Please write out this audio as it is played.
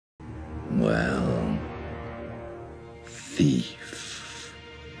Well, thief,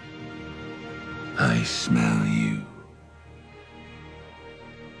 I smell you.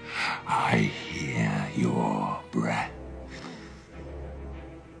 I hear your breath.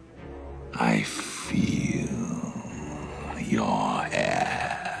 I feel your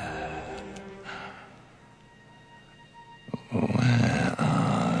air. Where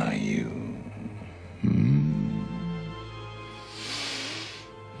are you?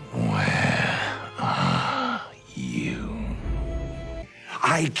 Where are you?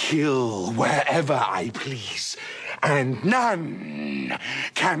 I kill wherever I please, and none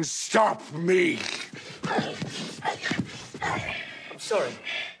can stop me. I'm sorry.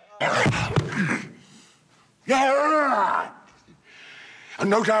 And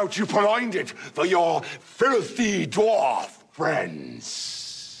no doubt you purloined it for your filthy dwarf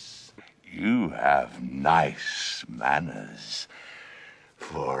friends. You have nice manners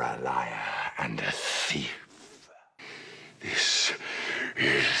for a liar and a thief. This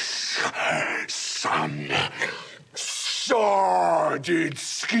is some sordid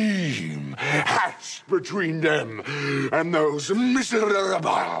scheme hatched between them and those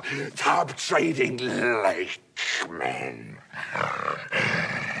miserable top-trading lake men.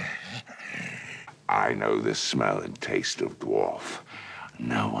 I know the smell and taste of dwarf.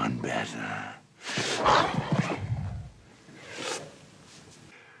 No one better.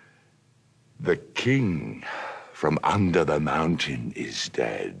 The king from under the mountain is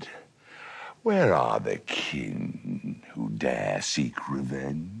dead. Where are the kin who dare seek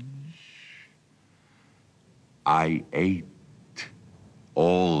revenge? I ate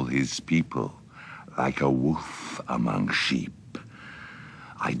all his people like a wolf among sheep.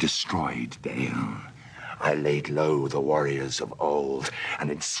 I destroyed Dale. I laid low the warriors of old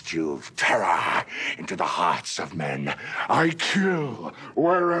and instilled terror into the hearts of men. I kill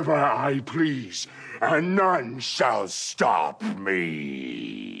wherever I please, and none shall stop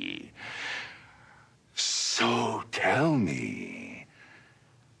me. So tell me,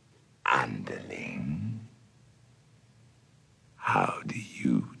 underling, how do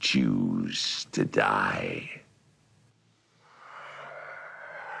you choose to die?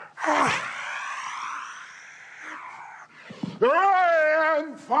 I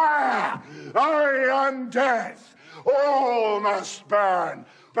am fire! I am death! All must burn!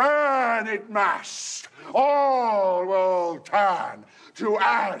 Burn it must! All will turn to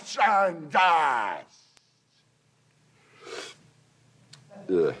ash and dust!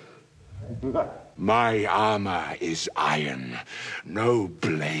 My armor is iron. No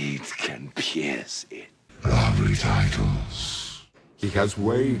blade can pierce it. Lovely titles. He has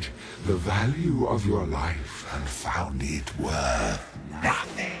weighed the value of your life and found it worth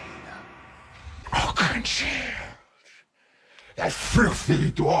Nothing. Oakenshield, that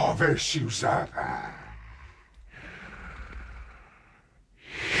filthy dwarvish usurper.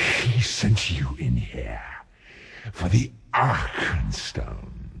 He sent you in here for the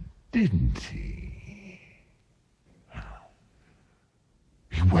Arkenstone, didn't he?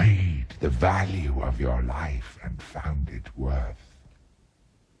 He weighed the value of your life and found it worth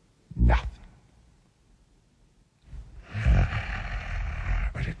nothing.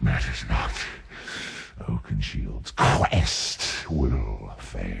 But it matters not. Oakenshield's quest will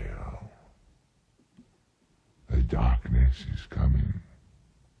fail. The darkness is coming.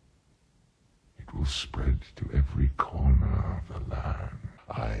 It will spread to every corner of the land.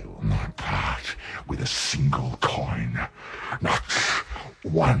 I will not part with a single coin. Not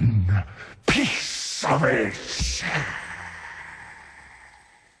one piece of it.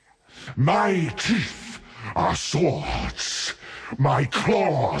 My teeth are swords. My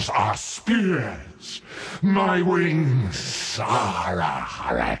claws are spears. My wings are a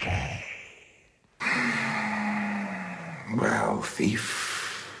hurricane. Well,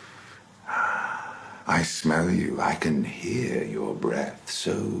 thief, I smell you. I can hear your breath.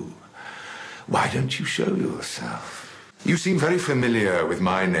 So why don't you show yourself? You seem very familiar with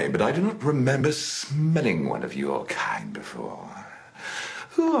my name, but I do not remember smelling one of your kind before.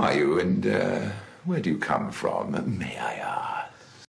 Who are you, and where do you come from, may I ask?